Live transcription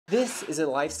This is a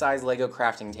life-size Lego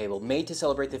crafting table made to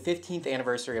celebrate the 15th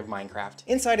anniversary of Minecraft.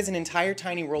 Inside is an entire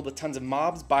tiny world with tons of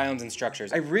mobs, biomes, and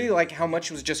structures. I really like how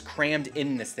much was just crammed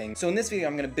in this thing. So in this video,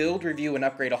 I'm going to build, review, and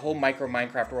upgrade a whole micro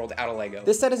Minecraft world out of Lego.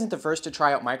 This set isn't the first to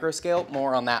try out micro scale,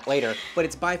 more on that later, but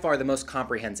it's by far the most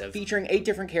comprehensive, featuring 8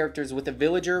 different characters with a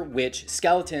villager, witch,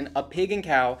 skeleton, a pig and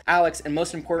cow, Alex, and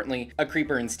most importantly, a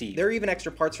creeper and Steve. There are even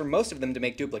extra parts for most of them to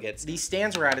make duplicates. These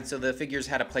stands were added so the figures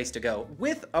had a place to go,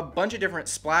 with a bunch of different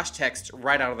splash text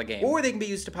right out of the game. Or they can be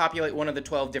used to populate one of the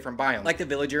 12 different biomes, like the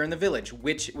villager in the village,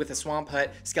 witch with a swamp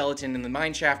hut, skeleton in the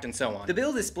mineshaft, and so on. The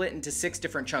build is split into 6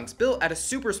 different chunks, built at a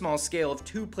super small scale of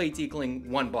 2 plates equaling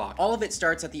 1 block. All of it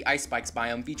starts at the ice spikes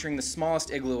biome, featuring the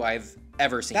smallest igloo I've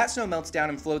ever seen. That snow melts down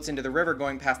and floats into the river,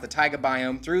 going past the Taiga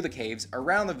biome, through the caves,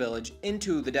 around the village,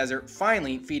 into the desert,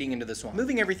 finally feeding into the swamp.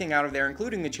 Moving everything out of there,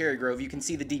 including the cherry grove, you can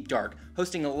see the deep dark,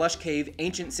 hosting a lush cave,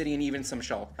 ancient city, and even some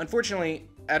shulk. Unfortunately,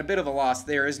 at a bit of a loss,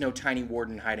 there is no tiny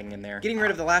warden hiding in there. Getting rid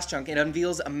of the last chunk, it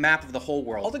unveils a map of the whole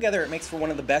world. Altogether, it makes for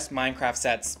one of the best Minecraft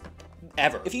sets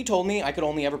ever. If you told me I could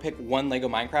only ever pick one Lego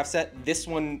Minecraft set, this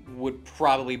one would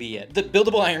probably be it. The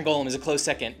buildable iron golem is a close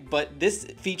second, but this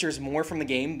features more from the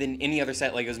game than any other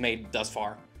set Lego's made thus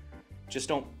far. Just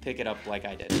don't pick it up like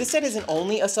I did. This set isn't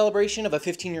only a celebration of a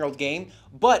 15-year-old game,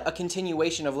 but a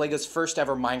continuation of Lego's first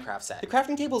ever Minecraft set. The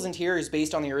crafting table's interior is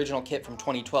based on the original kit from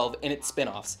 2012 and its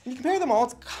spin-offs. When you compare them all,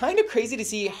 it's kind of crazy to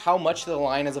see how much the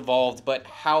line has evolved, but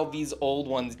how these old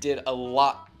ones did a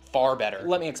lot far better.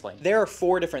 Let me explain. There are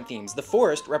 4 different themes. The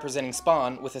forest, representing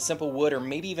spawn, with a simple wood or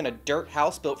maybe even a dirt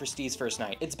house built for Steve's first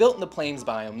night. It's built in the plains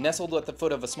biome, nestled at the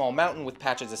foot of a small mountain with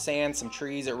patches of sand, some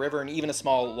trees, a river, and even a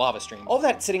small lava stream. All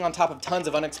that sitting on top of tons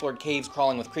of unexplored caves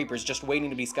crawling with creepers just waiting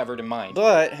to be discovered and mined.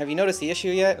 But have you noticed the issue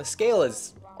yet? The scale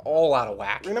is all out of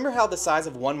whack. Remember how the size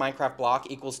of 1 Minecraft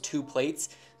block equals 2 plates?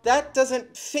 That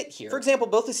doesn't fit here. For example,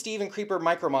 both the Steve and Creeper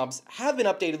micromobs have been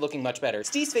updated, looking much better.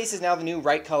 Steve's face is now the new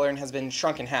right color and has been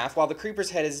shrunk in half, while the Creeper's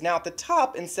head is now at the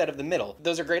top instead of the middle.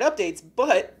 Those are great updates,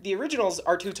 but the originals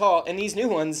are too tall and these new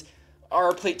ones are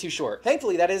a plate too short.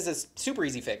 Thankfully, that is a super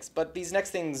easy fix, but these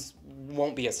next things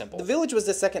won't be as simple. The village was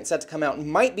the second set to come out and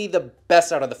might be the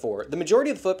best out of the 4. The majority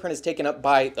of the footprint is taken up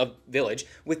by a village,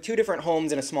 with 2 different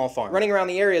homes and a small farm. Running around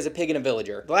the area is a pig and a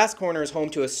villager. The last corner is home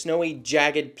to a snowy,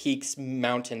 jagged peaks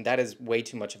mountain. That is way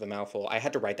too much of a mouthful. I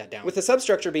had to write that down. With the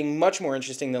substructure being much more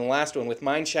interesting than the last one, with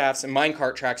mine shafts and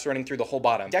minecart tracks running through the whole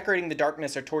bottom. Decorating the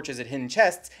darkness are torches and hidden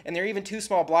chests, and there are even 2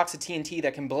 small blocks of TNT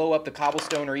that can blow up the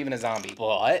cobblestone or even a zombie.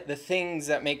 But the things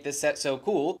that make this set so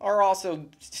cool are also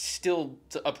still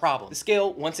a problem. The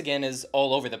scale, once again, is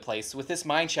all over the place, with this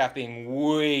mine shaft being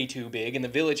way too big and the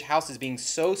village houses being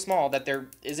so small that there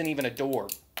isn't even a door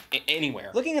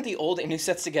anywhere. Looking at the old and new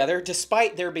sets together,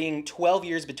 despite there being 12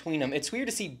 years between them, it's weird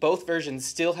to see both versions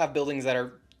still have buildings that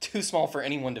are too small for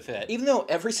anyone to fit. Even though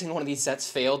every single one of these sets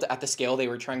failed at the scale they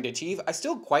were trying to achieve, I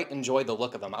still quite enjoy the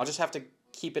look of them. I'll just have to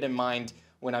keep it in mind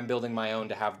when I'm building my own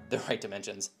to have the right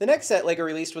dimensions. The next set Lego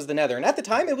released was the Nether, and at the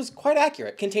time it was quite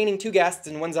accurate, containing 2 ghasts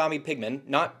and 1 zombie pigman,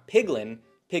 not piglin,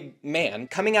 Pigman.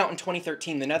 Coming out in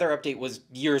 2013, the Nether update was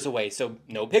years away, so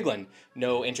no piglin,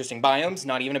 no interesting biomes,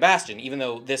 not even a bastion. Even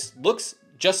though this looks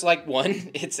just like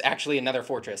one, it's actually another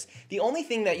fortress. The only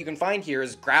thing that you can find here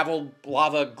is gravel,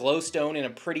 lava, glowstone, and a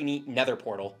pretty neat nether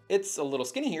portal. It's a little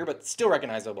skinny here, but still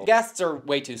recognizable. Ghasts are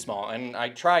way too small, and I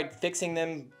tried fixing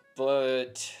them,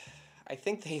 but I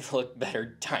think they look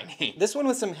better tiny. This one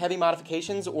with some heavy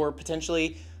modifications, or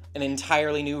potentially an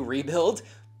entirely new rebuild,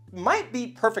 might be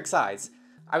perfect size.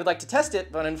 I would like to test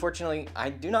it, but unfortunately, I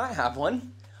do not have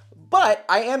one. But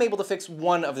I am able to fix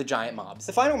one of the giant mobs.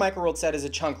 The final Microworld set is a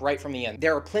chunk right from the end.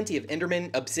 There are plenty of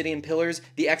Endermen, obsidian pillars,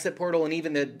 the exit portal, and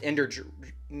even the Ender...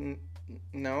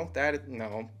 No, that's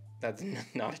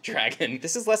not a dragon.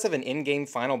 This is less of an in-game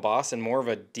final boss and more of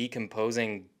a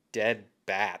decomposing dead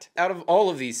bat. Out of all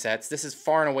of these sets, this is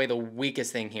far and away the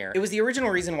weakest thing here. It was the original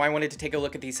reason why I wanted to take a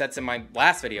look at these sets in my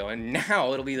last video, and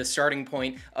now it'll be the starting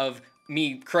point of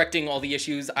me correcting all the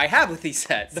issues I have with these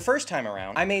sets. The first time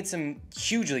around, I made some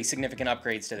hugely significant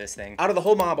upgrades to this thing. Out of the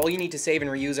whole mob, all you need to save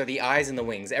and reuse are the eyes and the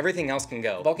wings. Everything else can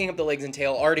go. Bulking up the legs and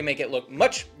tail already make it look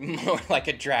much more like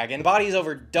a dragon. The body is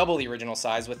over double the original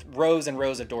size with rows and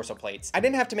rows of dorsal plates. I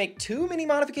didn't have to make too many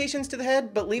modifications to the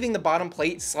head, but leaving the bottom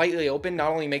plate slightly open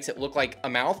not only makes it look like a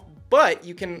mouth, but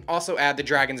you can also add the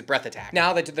dragon's breath attack.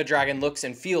 Now that the dragon looks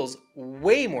and feels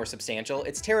way more substantial,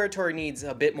 its territory needs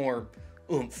a bit more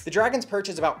oomph. The dragon's perch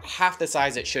is about half the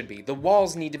size it should be. The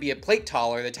walls need to be a plate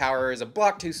taller, the tower is a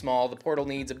block too small, the portal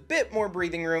needs a bit more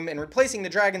breathing room, and replacing the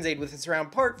dragon's aid with its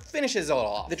round part finishes it all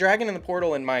off. The dragon and the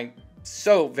portal, in my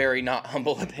so very not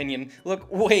humble opinion, look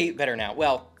way better now.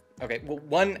 Well, Okay, well,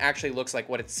 one actually looks like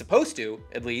what it's supposed to,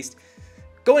 at least.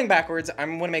 Going backwards,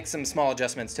 I'm gonna make some small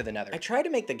adjustments to the nether. I tried to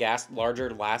make the gas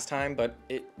larger last time, but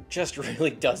it just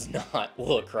really does not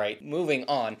look right. Moving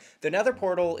on, the nether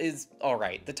portal is all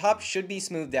right. The top should be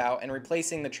smoothed out, and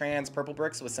replacing the trans purple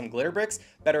bricks with some glitter bricks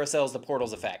better sells the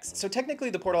portal's effects. So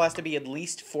technically the portal has to be at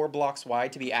least 4 blocks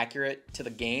wide to be accurate to the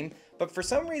game, but for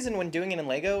some reason when doing it in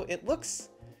Lego, it looks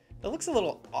a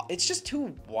little, it's just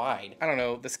too wide. I don't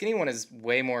know, the skinny one is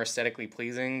way more aesthetically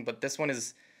pleasing, but this one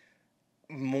is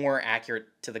more accurate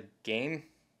to the game.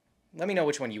 Let me know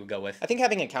which one you would go with. I think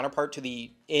having a counterpart to the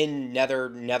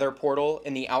nether portal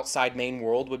in the outside main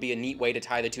world would be a neat way to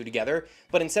tie the two together,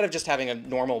 but instead of just having a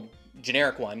normal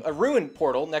generic one, a ruined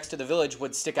portal next to the village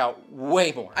would stick out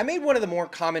way more. I made one of the more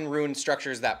common ruined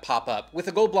structures that pop up, with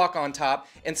a gold block on top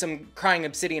and some crying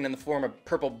obsidian in the form of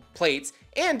purple plates,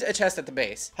 and a chest at the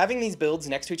base. Having these builds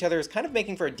next to each other is kind of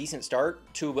making for a decent start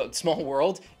to a small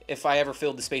world if I ever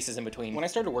filled the spaces in between. When I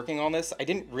started working on this, I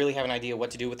didn't really have an idea what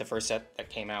to do with the first set that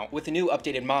came out. With the new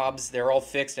updated mobs, they're all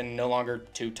fixed and no longer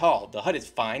too tall. The hut is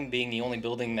fine, being the only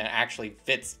building that actually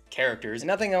fits characters, and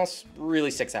nothing else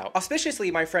really sticks out.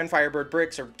 Auspiciously, my friend Firebird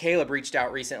Bricks, or Caleb, reached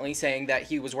out recently saying that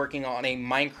he was working on a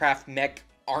Minecraft Mech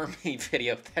army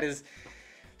video. That is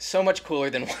so much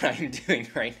cooler than what I'm doing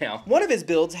right now. One of his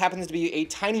builds happens to be a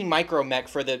tiny micro mech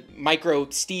for the micro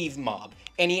Steve mob,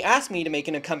 and he asked me to make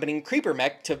an accompanying creeper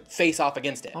mech to face off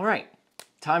against it. All right,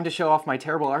 time to show off my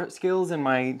terrible art skills and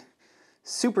my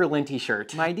super linty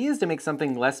shirt. My idea is to make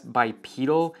something less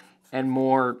bipedal and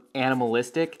more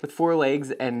animalistic, with 4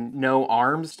 legs and no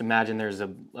arms. Just imagine there's a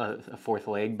 4th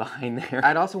leg behind there.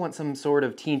 I'd also want some sort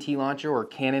of TNT launcher or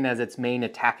cannon as its main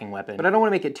attacking weapon, but I don't want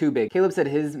to make it too big. Caleb said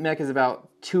his mech is about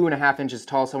 2.5 inches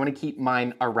tall, so I want to keep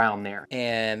mine around there.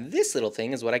 And this little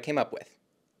thing is what I came up with.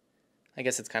 I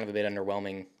guess it's kind of a bit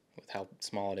underwhelming with how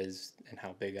small it is and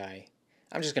how big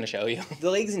I'm just gonna show you. The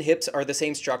legs and hips are the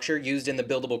same structure used in the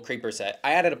buildable creeper set.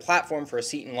 I added a platform for a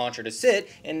seat and launcher to sit,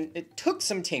 and it took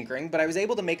some tinkering, but I was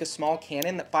able to make a small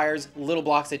cannon that fires little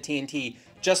blocks of TNT,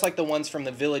 just like the ones from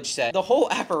the village set. The whole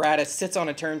apparatus sits on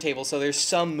a turntable, so there's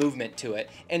some movement to it.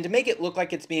 And to make it look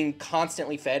like it's being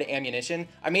constantly fed ammunition,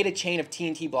 I made a chain of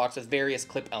TNT blocks with various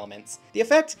clip elements. The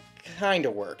effect kinda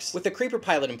works. With the creeper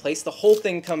pilot in place, the whole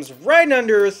thing comes right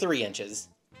under 3 inches.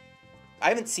 I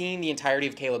haven't seen the entirety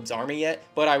of Caleb's army yet,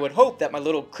 but I would hope that my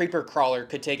little creeper crawler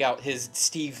could take out his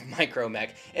Steve micro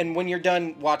mech. And when you're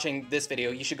done watching this video,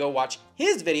 you should go watch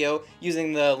his video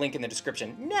using the link in the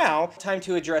description. Now, time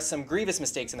to address some grievous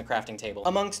mistakes in the crafting table.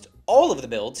 Amongst all of the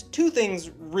builds, 2 things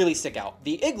really stick out: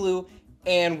 the Igloo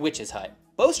and Witch's Hut.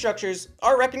 Both structures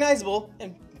are recognizable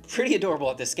and pretty adorable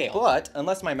at this scale. But,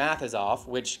 unless my math is off,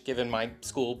 which given my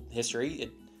school history,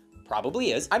 it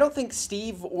probably is, I don't think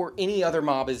Steve or any other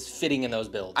mob is fitting in those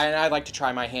builds. And I'd like to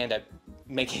try my hand at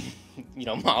making,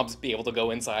 mobs be able to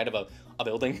go inside of a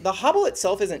building. The hobble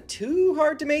itself isn't too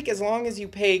hard to make as long as you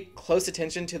pay close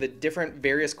attention to the different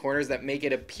various corners that make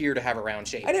it appear to have a round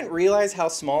shape. I didn't realize how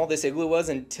small this igloo was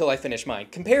until I finished mine.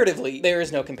 Comparatively, there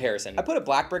is no comparison. I put a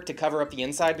black brick to cover up the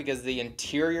inside because the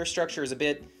interior structure is a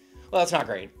bit, well, it's not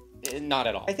great. Not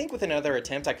at all. I think with another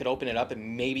attempt, I could open it up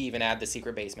and maybe even add the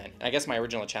secret basement. And I guess my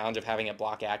original challenge of having it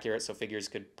block accurate so figures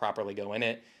could properly go in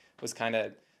it was kind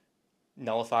of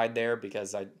nullified there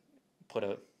because I put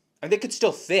they could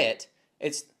still fit.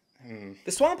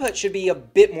 The swamp hut should be a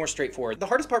bit more straightforward. The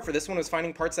hardest part for this one was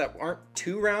finding parts that aren't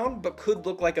too round, but could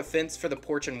look like a fence for the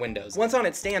porch and windows. Once on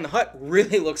its stand, the hut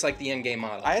really looks like the in-game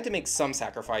model. I had to make some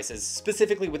sacrifices,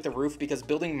 specifically with the roof, because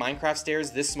building Minecraft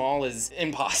stairs this small is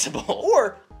impossible.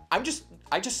 Or I just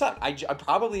suck. I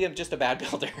probably am just a bad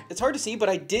builder. It's hard to see, but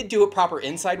I did do it proper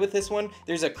inside with this one.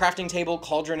 There's a crafting table,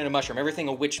 cauldron, and a mushroom, everything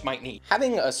a witch might need.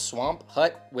 Having a swamp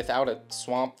hut without a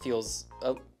swamp feels,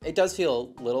 it does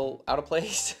feel a little out of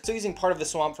place. So using part of the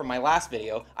swamp from my last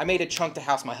video, I made a chunk to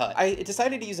house my hut. I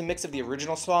decided to use a mix of the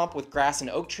original swamp with grass and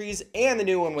oak trees, and the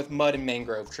new one with mud and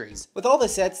mangrove trees. With all the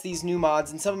sets, these new mods,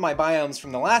 and some of my biomes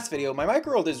from the last video, my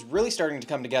microworld is really starting to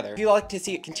come together. If you'd like to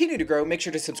see it continue to grow, make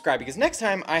sure to subscribe, because next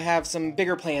time I have some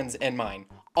bigger plans in mind.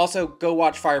 Also, go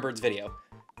watch Firebird's video.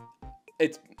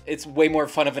 It's way more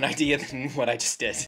fun of an idea than what I just did.